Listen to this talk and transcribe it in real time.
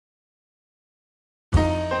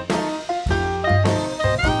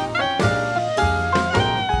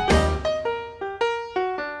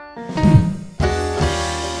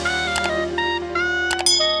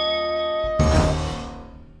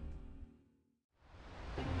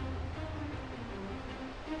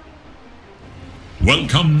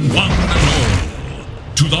Welcome one and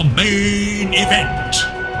all to the main event.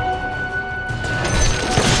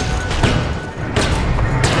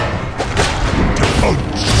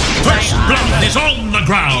 First blood is on the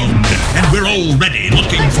ground, and we're already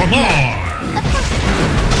looking for more.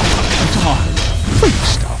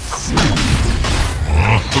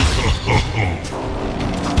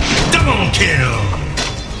 Double kill.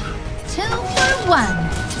 2 for 1.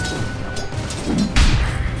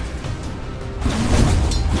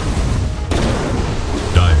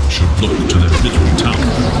 Should look to their middle tower.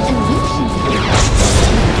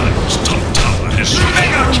 Dire's top tower has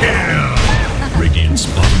mega kill! Radiant's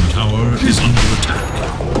bottom tower is under attack.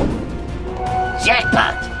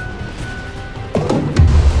 Jackpot!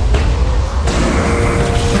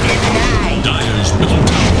 Dire's middle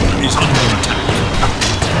tower is under attack.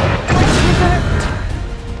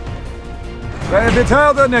 Très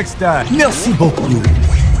vite the next time. Merci beaucoup.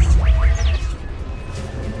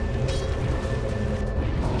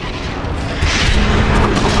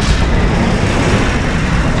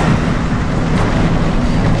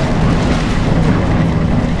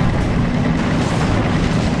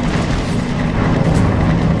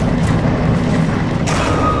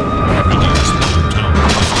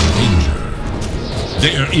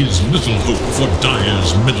 There is little hope for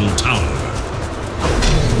Dire's middle tower.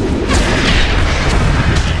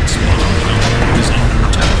 Radiant's bottom tower is under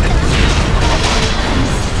attack.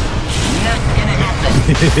 Not gonna happen.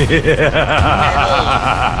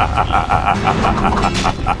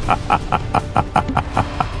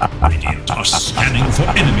 Radiant are scanning for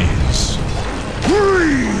enemies.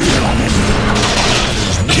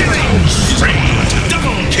 Killing spree!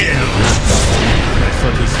 Double kill! So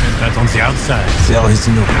he spent that on the outside. There is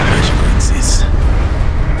no consequences.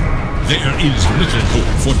 There is little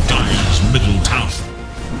hope for Dire's middle tower.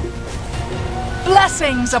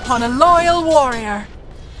 Blessings upon a loyal warrior.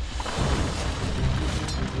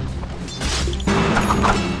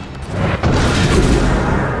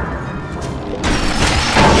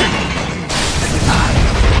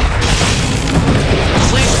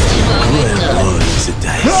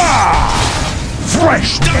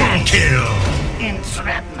 Fresh double kill!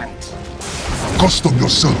 Entrapment. Custom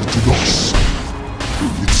yourself to loss.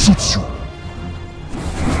 It suits you.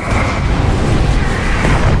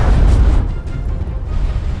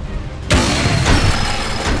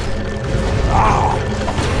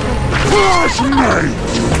 Flash mate!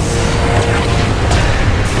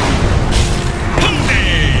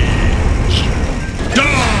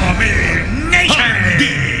 Domination!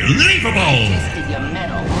 Unbelievable! Tested your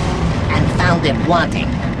metal and found it wanting.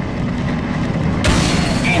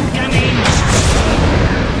 Incoming!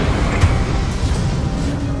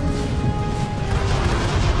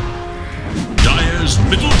 Dire's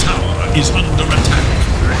middle tower is under attack.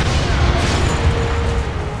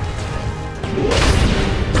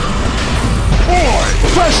 Boy!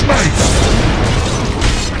 Flash mate!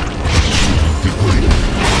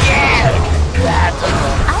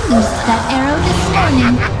 I used that arrow this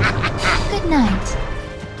morning. Good night.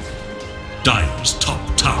 Dire's top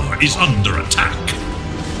tower is under attack.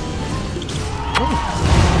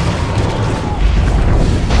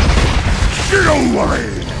 Get away!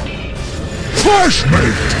 Flash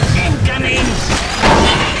mate! Incoming!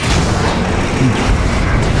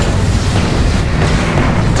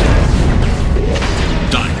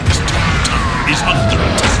 Dire's top tower is under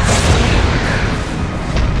attack.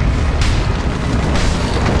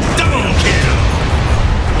 Double kill!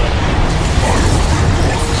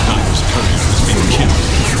 Dire's courier has been killed.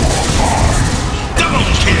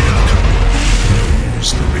 Double kill!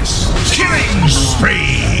 Knows the risk. Killing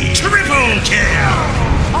spree! Triple kill!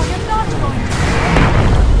 Are you not going to?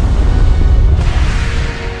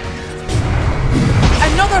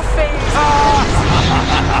 Another phase.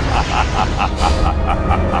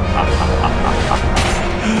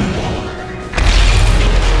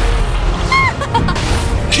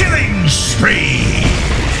 Killing spree!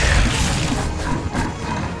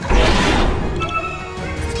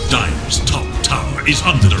 Dire's top tower is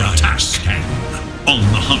under attack. On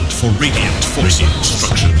the hunt for Radiant forces.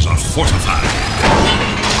 Structures are fortified.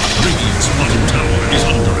 Radiant's bottom tower is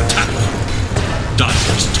under attack.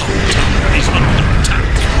 Dire's top tower is under attack.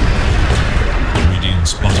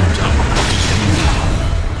 Radiant's bottom tower is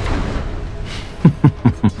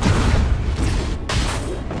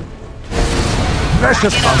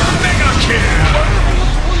Precious power. mega kill!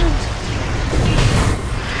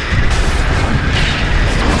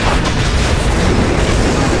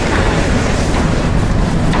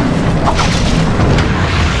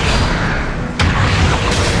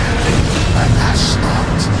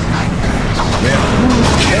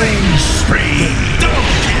 Killing spree!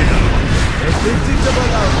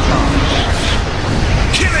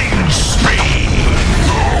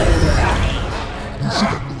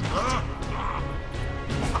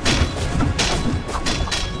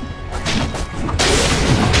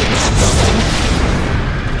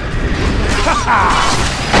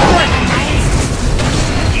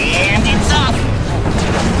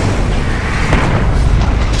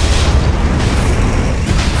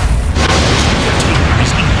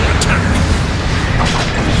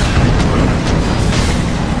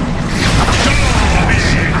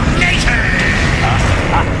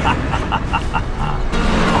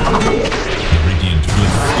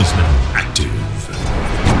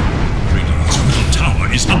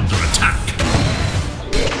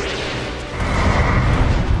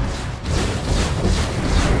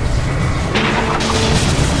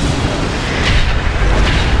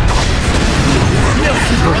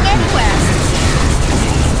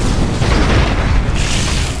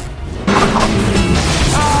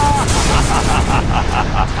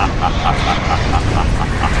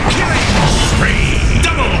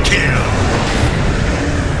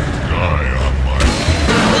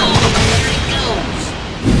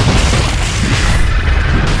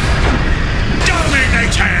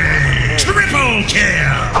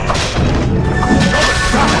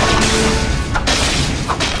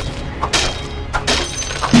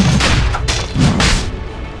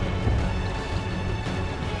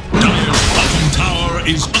 tower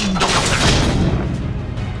is under attack.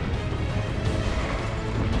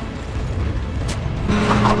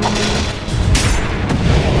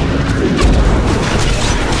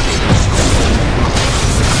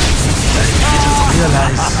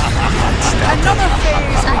 Another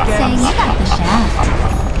phase I'd say begins. you got the shaft.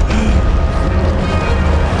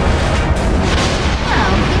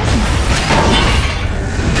 Oh,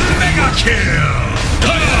 Mega kill!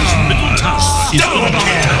 Dire's middle tower is under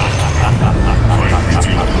attack.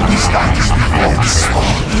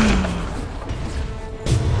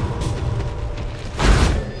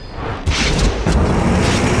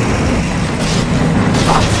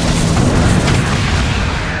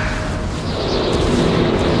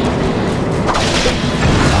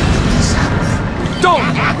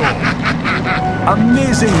 Don't go!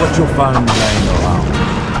 Amazing what you'll find laying around.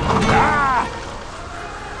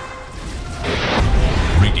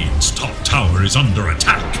 Radiant's top tower is under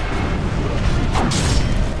attack.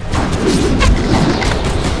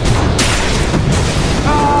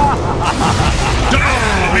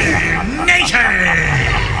 Dominating!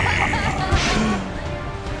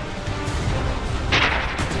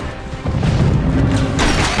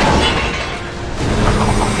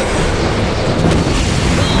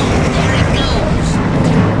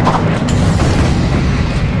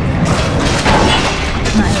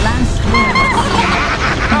 my last word.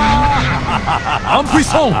 En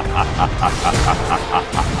puissant!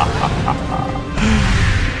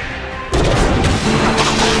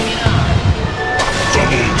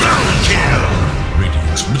 Double kill!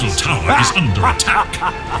 Radiant's middle tower is under attack.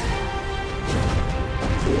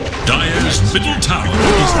 Dire's middle tower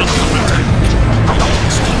is under attack.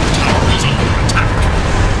 Radiant's top tower is under attack.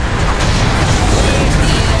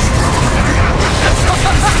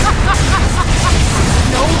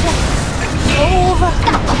 Over.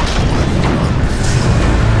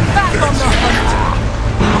 Back on the hunt.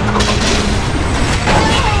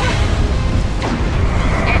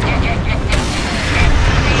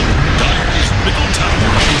 Dire's middle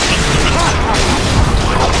tower is under attack.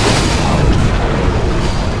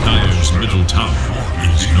 Dire's middle tower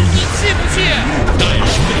is no more.